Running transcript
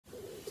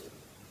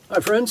Hi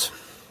friends.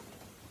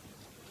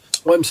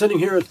 Well, I'm sitting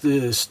here at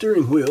the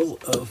steering wheel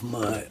of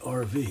my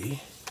RV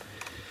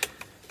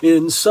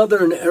in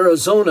southern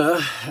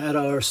Arizona at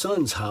our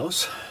son's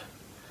house,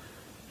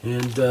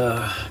 and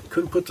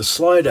couldn't put the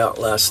slide out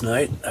last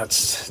night.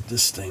 That's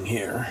this thing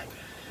here,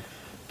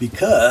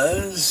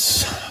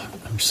 because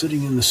I'm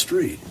sitting in the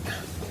street.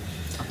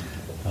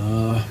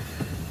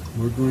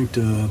 We're going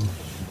to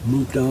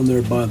move down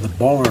there by the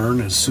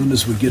barn as soon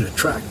as we get a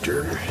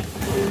tractor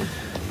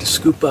to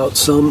scoop out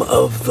some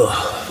of the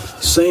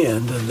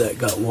sand that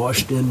got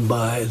washed in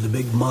by the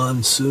big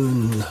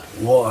monsoon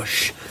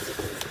wash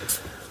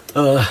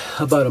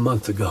about a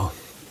month ago.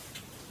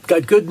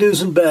 Got good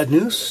news and bad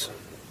news.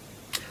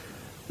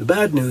 The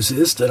bad news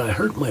is that I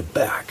hurt my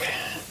back,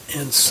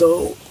 and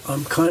so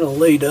I'm kind of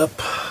laid up.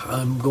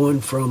 I'm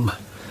going from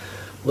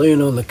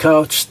laying on the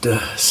couch to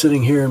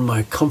sitting here in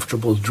my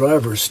comfortable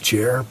driver's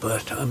chair,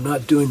 but I'm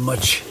not doing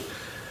much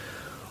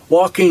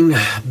walking,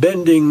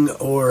 bending,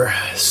 or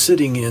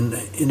sitting in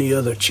any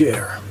other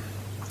chair.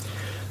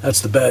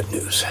 That's the bad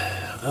news.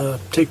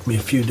 Take me a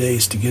few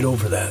days to get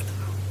over that.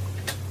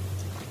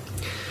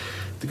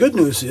 The good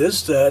news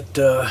is that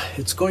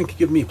it's going to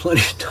give me plenty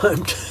of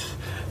time to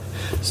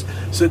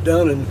sit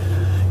down and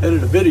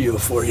edit a video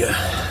for you.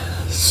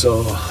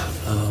 So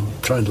I'm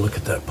trying to look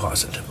at that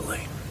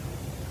positively.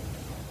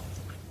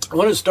 I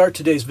want to start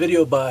today's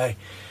video by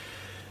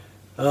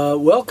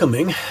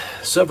welcoming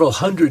several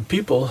hundred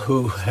people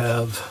who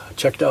have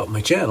checked out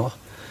my channel.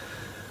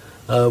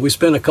 We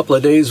spent a couple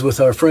of days with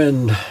our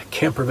friend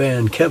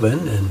Campervan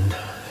Kevin, and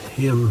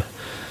him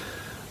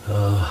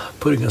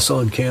putting us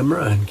on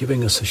camera and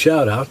giving us a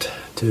shout out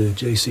to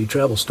JC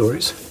Travel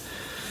Stories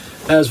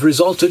has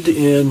resulted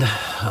in,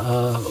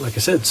 like I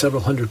said,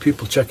 several hundred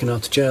people checking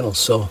out the channel.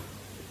 So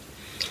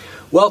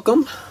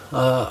welcome.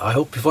 I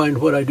hope you find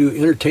what I do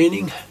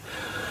entertaining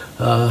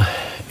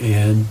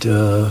and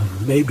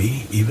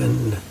maybe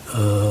even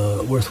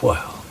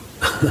worthwhile.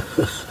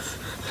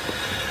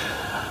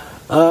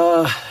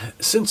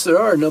 Since there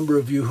are a number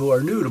of you who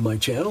are new to my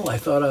channel, I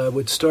thought I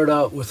would start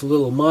out with a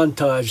little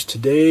montage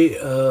today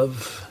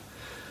of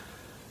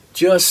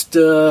just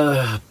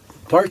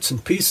parts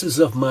and pieces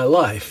of my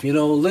life. You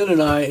know, Lynn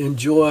and I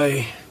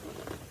enjoy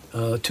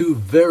two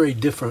very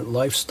different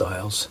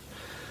lifestyles.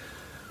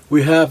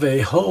 We have a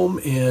home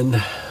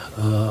in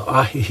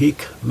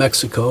Ajijic,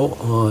 Mexico,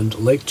 on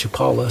Lake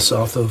Chapala,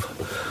 south of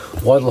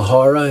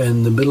Guadalajara,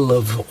 in the middle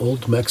of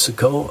Old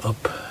Mexico,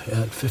 up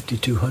at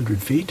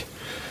 5,200 feet.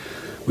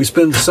 We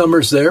spend the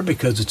summers there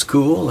because it's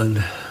cool,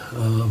 and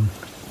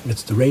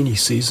it's the rainy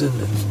season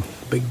and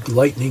big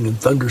lightning and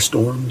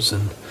thunderstorms,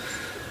 and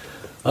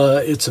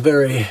it's a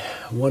very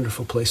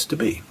wonderful place to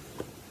be.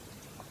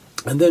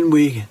 And then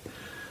we,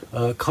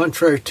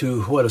 contrary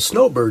to what a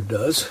snowbird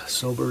does,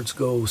 snowbirds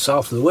go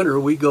south in the winter,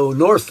 we go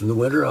north in the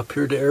winter up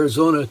here to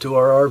Arizona to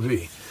our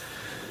RV.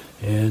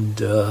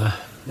 And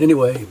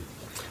anyway,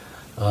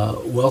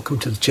 welcome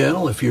to the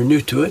channel if you're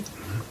new to it.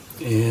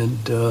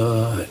 And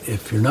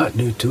if you're not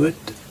new to it,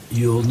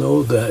 you'll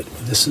know that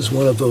this is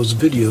one of those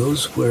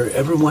videos where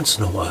every once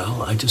in a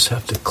while I just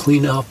have to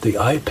clean out the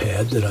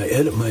iPad that I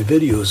edit my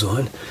videos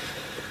on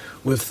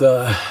with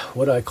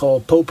what I call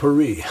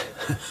potpourri,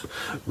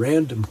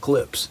 random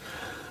clips.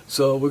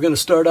 So we're going to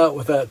start out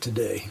with that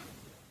today.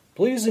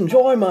 Please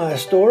enjoy my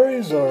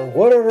stories or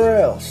whatever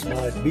else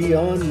might be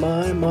on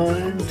my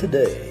mind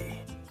today.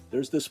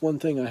 There's this one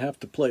thing I have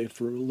to play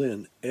for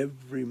Lynn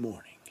every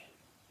morning.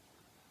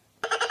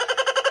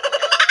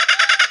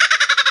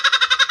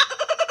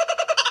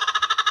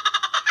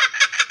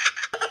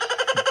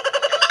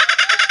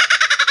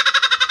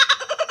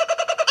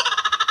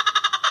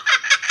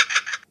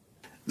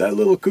 That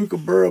little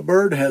kookaburra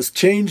bird has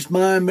changed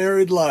my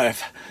married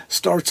life.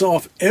 Starts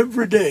off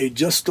every day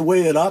just the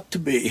way it ought to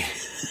be.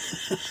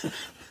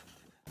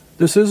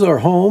 This is our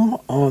home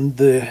on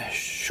the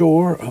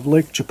shore of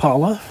Lake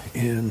Chapala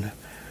in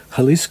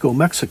Jalisco,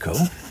 Mexico.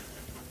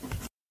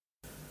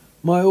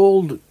 My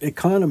old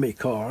economy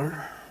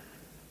car.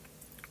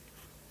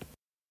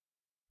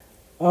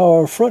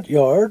 Our front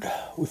yard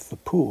with the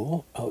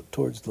pool out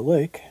towards the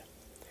lake.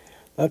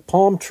 That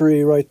palm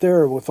tree right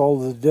there with all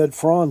the dead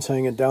fronds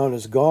hanging down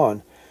is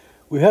gone.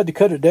 We had to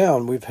cut it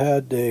down. We've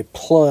had a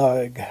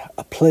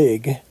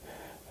plague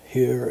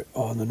here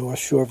on the north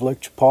shore of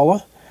Lake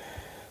Chapala.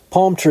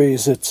 Palm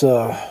trees, it's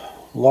a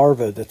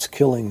larva that's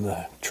killing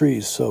the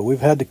trees, so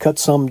we've had to cut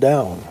some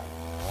down.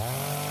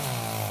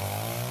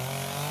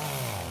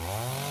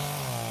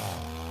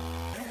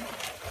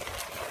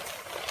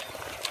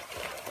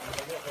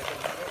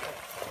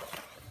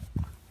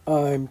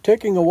 I'm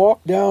taking a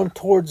walk down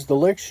towards the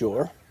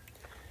lakeshore.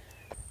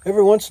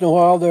 Every once in a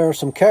while there are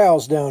some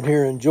cows down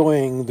here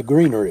enjoying the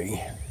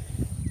greenery.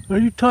 Are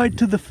you tied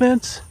to the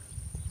fence?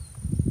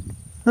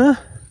 Huh?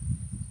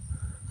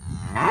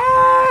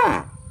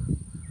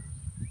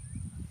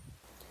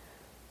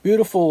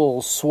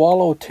 Beautiful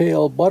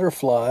swallowtail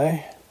butterfly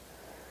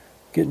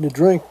getting a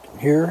drink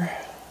here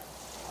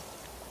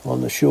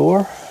on the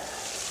shore.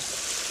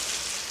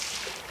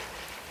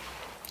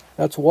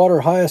 That's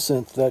water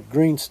hyacinth, that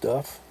green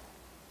stuff.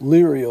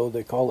 Lirio,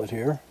 they call it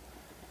here.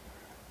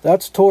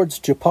 That's towards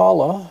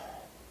Chapala,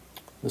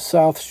 the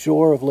south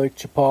shore of Lake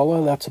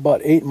Chapala. That's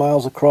about 8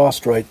 miles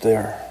across right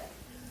there.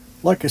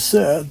 Like I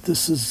said,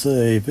 this is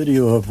a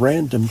video of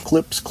random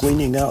clips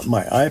cleaning out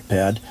my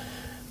iPad.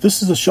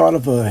 This is a shot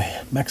of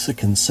a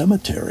Mexican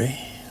cemetery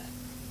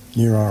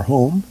near our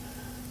home.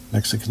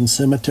 Mexican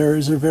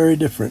cemeteries are very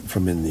different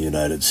from in the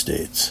United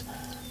States.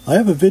 I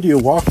have a video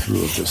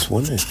walkthrough of this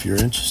one. If you're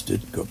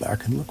interested, go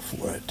back and look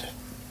for it.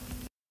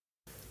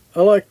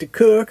 I like to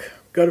cook.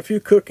 Got a few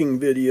cooking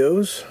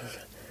videos.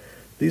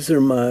 These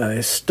are my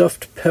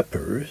stuffed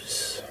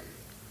peppers.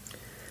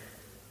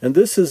 And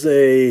this is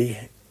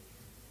a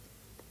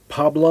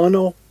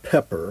poblano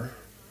pepper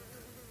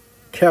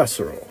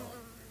casserole.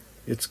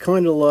 It's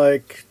kind of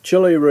like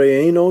chili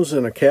rellenos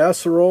in a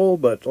casserole,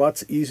 but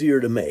lots easier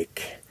to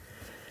make.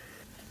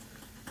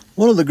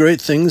 One of the great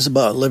things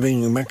about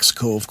living in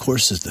Mexico, of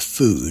course, is the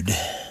food.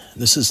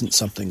 This isn't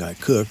something I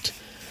cooked.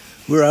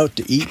 We're out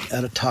to eat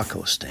at a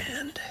taco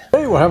stand.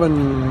 Hey, we're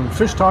having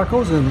fish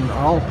tacos and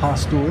al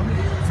pastor.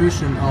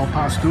 Fish and al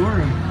pastor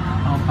and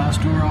al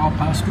pastor, al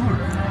pastor.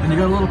 And you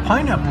got a little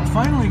pineapple.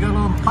 Finally, you got a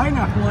little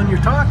pineapple on your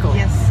taco.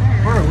 Yes, sir.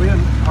 Where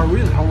are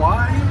we in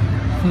Hawaii?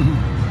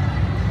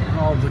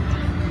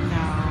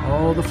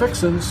 all the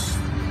fixins.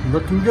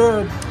 Looking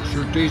good.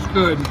 Sure tastes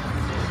good.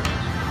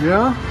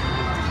 Yeah?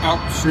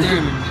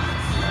 Outstanding.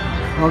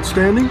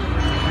 Outstanding?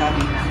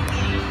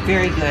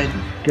 Very good.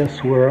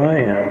 Guess where I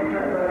am?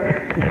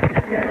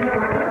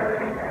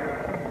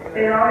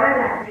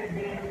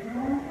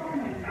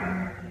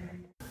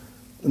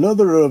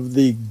 Another of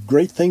the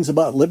great things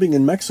about living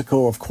in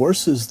Mexico, of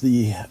course, is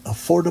the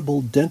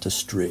affordable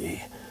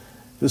dentistry.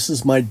 This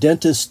is my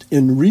dentist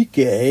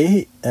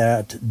Enrique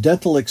at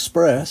Dental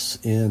Express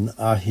in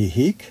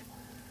Ajijic.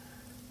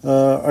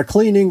 Our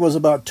cleaning was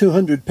about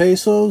 200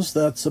 pesos.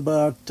 That's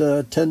about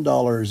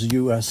 $10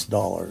 US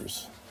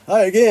dollars.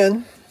 Hi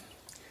again.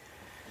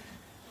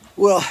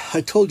 Well,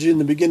 I told you in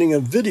the beginning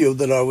of the video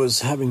that I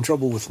was having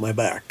trouble with my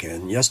back,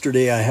 and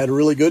yesterday I had a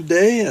really good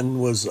day and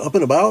was up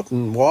and about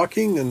and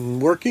walking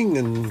and working,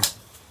 and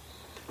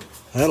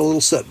I had a little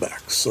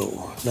setback.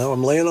 So now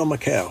I'm laying on my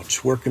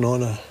couch working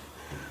on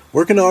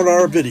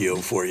our video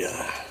for you.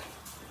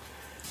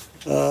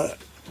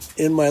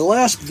 In my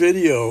last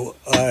video,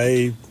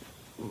 I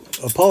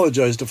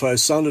apologized if I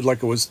sounded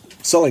like I was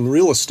selling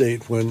real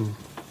estate when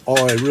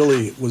all I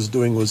really was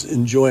doing was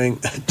enjoying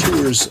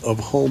tours of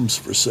homes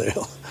for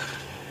sale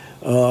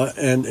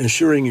and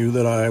assuring you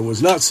that I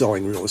was not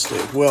selling real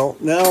estate. Well,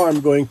 now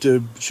I'm going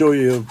to show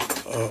you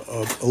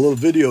a little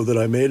video that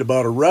I made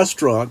about a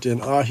restaurant in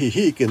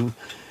Ajijic, and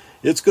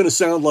it's going to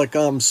sound like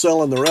I'm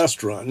selling the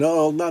restaurant.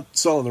 No, not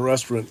selling the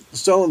restaurant,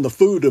 selling the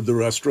food of the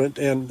restaurant.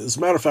 And as a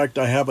matter of fact,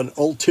 I have an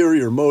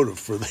ulterior motive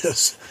for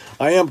this.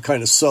 I am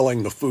kind of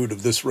selling the food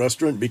of this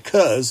restaurant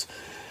because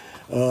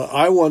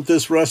I want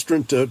this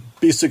restaurant to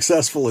be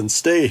successful and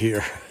stay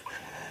here.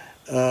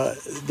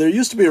 There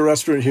used to be a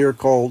restaurant here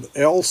called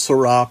El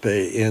Serape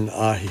in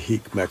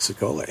Ajijic,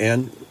 Mexico,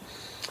 and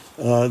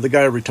the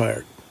guy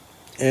retired.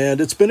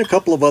 And it's been a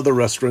couple of other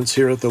restaurants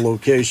here at the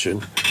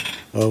location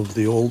of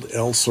the old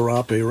El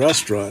Serape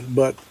restaurant,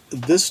 but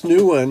this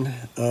new one,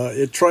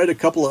 it tried a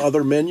couple of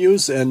other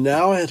menus, and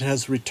now it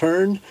has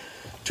returned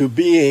to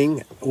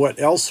being what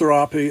El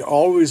Serape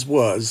always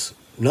was,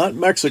 not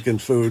Mexican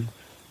food,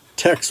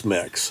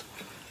 Tex-Mex.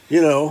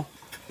 You know,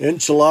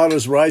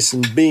 enchiladas, rice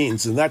and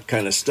beans, and that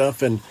kind of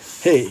stuff, and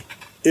hey,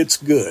 it's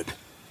good.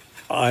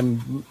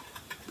 I'm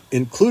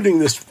including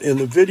this in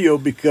the video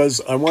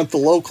because I want the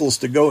locals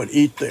to go and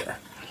eat there.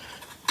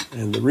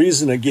 And the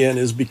reason, again,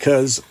 is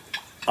because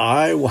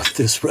I want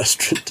this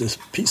restaurant to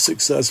be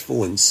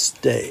successful and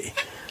stay.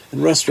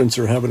 And restaurants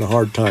are having a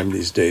hard time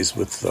these days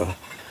with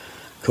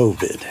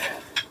COVID.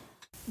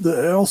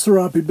 The El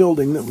Serape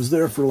building that was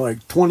there for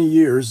like 20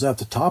 years at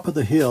the top of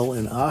the hill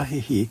in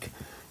Ajijic,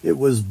 it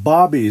was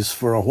Bobby's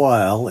for a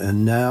while,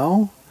 and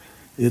now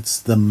it's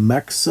the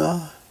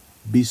Mexa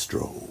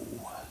Bistro.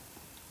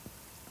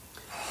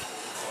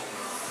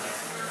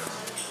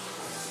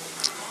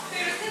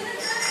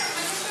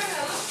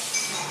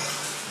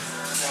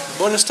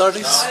 Buenas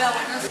tardes.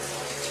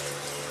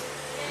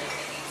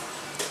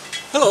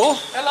 Hello.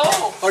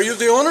 Hello. Are you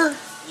the owner?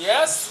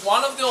 Yes,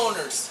 one of the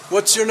owners.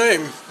 What's your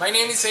name? My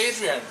name is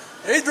Adrian.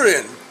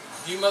 Adrian.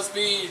 You must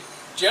be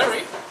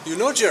Jerry. You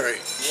know Jerry.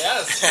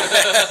 Yes.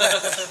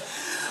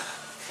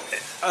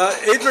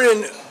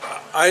 Adrian,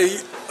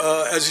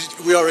 as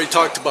we already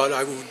talked about,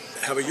 I would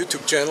have a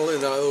YouTube channel,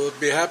 and I would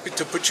be happy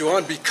to put you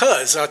on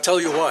because, I'll tell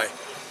you why.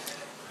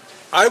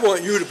 I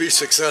want you to be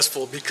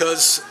successful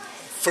because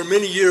for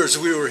many years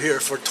we were here.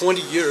 For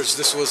 20 years,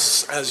 this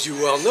was, as you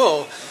well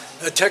know,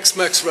 a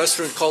Tex-Mex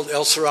restaurant called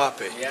El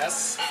Serape.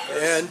 Yes.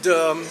 And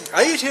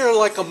I ate here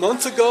like a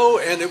month ago,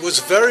 and it was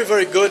very,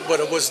 very good, but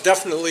it was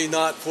definitely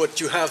not what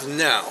you have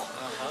now.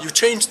 You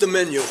changed the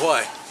menu.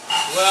 Why?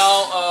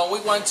 Well, we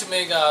want to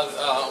make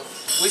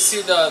we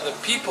see the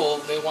people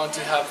they want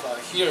to have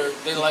here,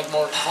 they like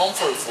more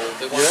comfort food.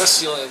 They want to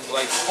feel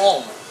like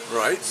home.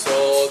 Right.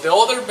 So the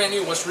other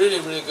menu was really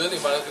good,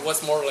 but it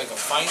was more like a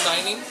fine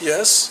dining.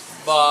 Yes.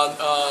 But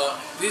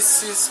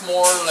this is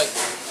more like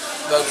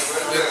the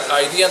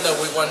idea that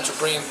we want to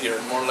bring here,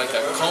 more like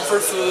a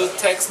comfort food,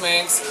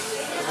 Tex-Mex.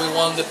 We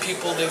want the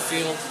people, they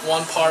feel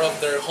one part of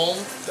their home,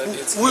 that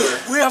it's here.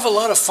 We have a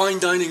lot of fine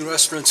dining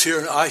restaurants here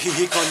in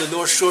Ajijic on the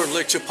North Shore of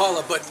Lake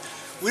Chapala, but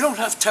we don't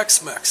have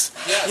Tex-Mex.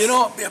 Yes. You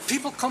know,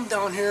 people come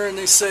down here and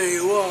they say,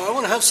 well, I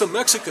want to have some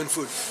Mexican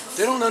food.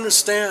 They don't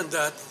understand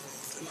that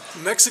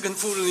Mexican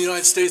food in the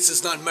United States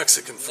is not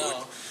Mexican food.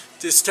 No.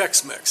 It's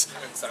Tex-Mex.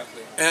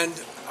 Exactly. And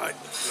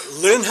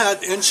Lynn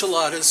had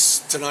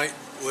enchiladas tonight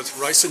with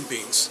rice and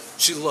beans.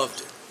 She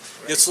loved it.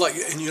 It's like,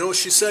 and you know what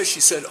she said?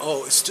 She said,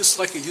 oh, it's just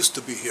like it used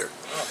to be here.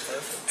 Oh,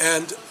 perfect.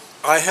 And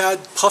I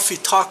had puffy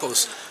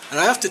tacos. And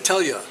I have to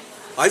tell you,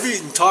 I've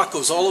eaten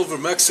tacos all over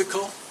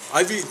Mexico.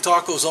 I've eaten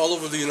tacos all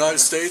over the United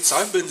States.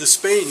 I've been to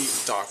Spain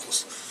eating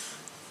tacos.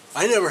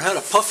 I never had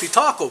a puffy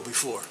taco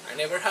before. I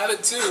never had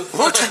it too.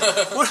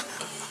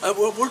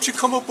 Where'd you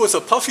come up with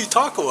a puffy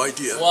taco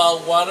idea? Well,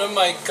 one of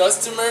my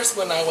customers,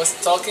 when I was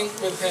talking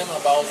with him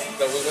about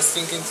that we was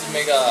thinking to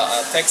make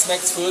a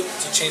Tex-Mex food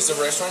to change the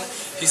restaurant,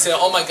 he said,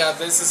 oh my God,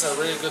 this is a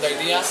really good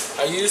idea.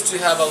 I used to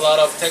have a lot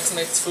of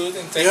Tex-Mex food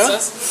in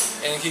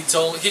Texas, and he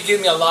gave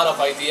me a lot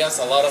of ideas,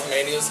 a lot of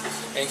menus,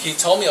 and he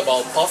told me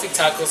about puffy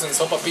tacos and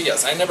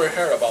sopapillas. I never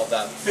heard about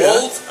that. Yeah.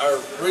 Both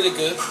are really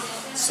good.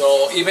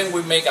 So even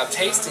we make a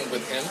tasting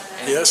with him,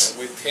 and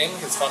with him,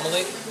 his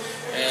family,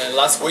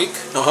 last week,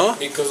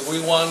 because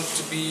we want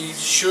to be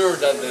sure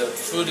that the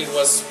food it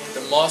was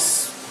the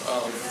most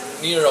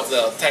near of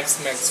the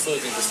Tex-Mex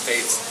food in the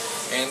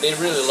States, and they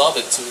really love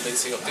it too. They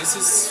say, oh, this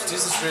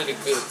is really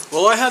good.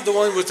 Well, I had the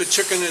one with the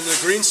chicken and the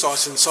green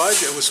sauce inside.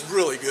 It was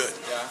really good.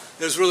 Yeah,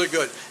 it was really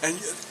good. And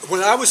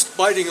when I was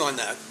biting on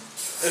that,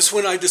 that's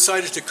when I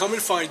decided to come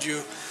and find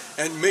you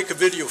and make a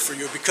video for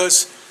you,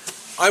 because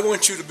I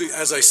want you to be,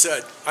 as I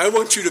said, I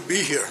want you to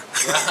be here.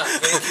 Yeah,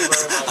 thank you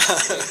very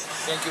much.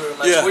 Thank you very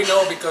much. Yeah. We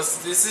know,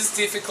 because this is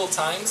difficult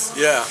times.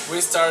 Yeah.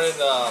 We started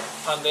a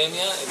pandemic,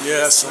 and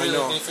it's really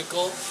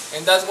difficult.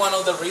 And that's one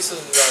of the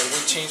reasons why we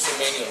changed the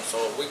menu.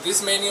 So with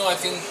this menu, I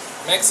think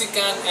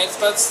Mexican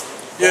expats,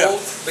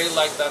 both, they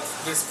like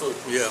this food.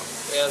 Yeah.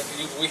 And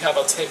we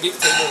have a big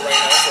table right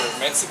now for a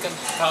Mexican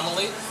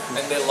family,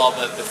 and they love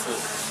the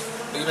food.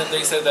 Even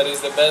they said that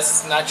it's the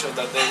best nacho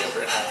that they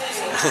ever had.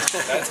 So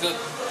that's good.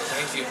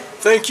 Thank you.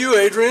 Thank you,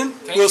 Adrian.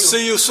 We'll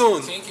see you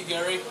soon. Thank you,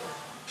 Gary.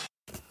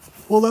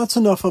 Well, that's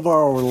enough of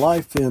our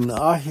life in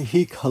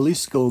Ajijic,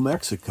 Jalisco,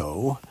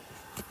 Mexico.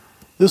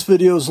 This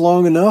video is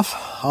long enough.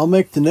 I'll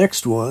make the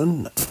next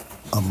one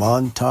a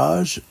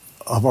montage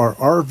of our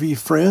RV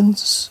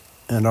friends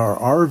and our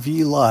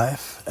RV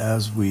life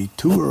as we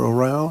tour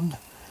around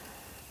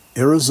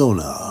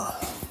Arizona.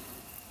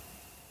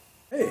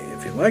 Hey,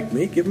 if you like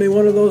me, give me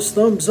one of those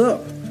thumbs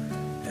up.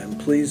 And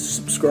please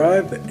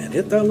subscribe and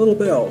hit that little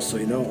bell so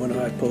you know when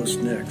I post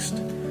next.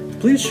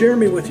 Please share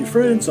me with your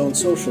friends on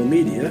social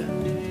media.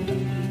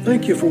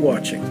 Thank you for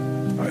watching.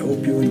 I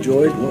hope you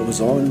enjoyed what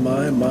was on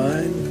my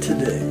mind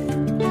today.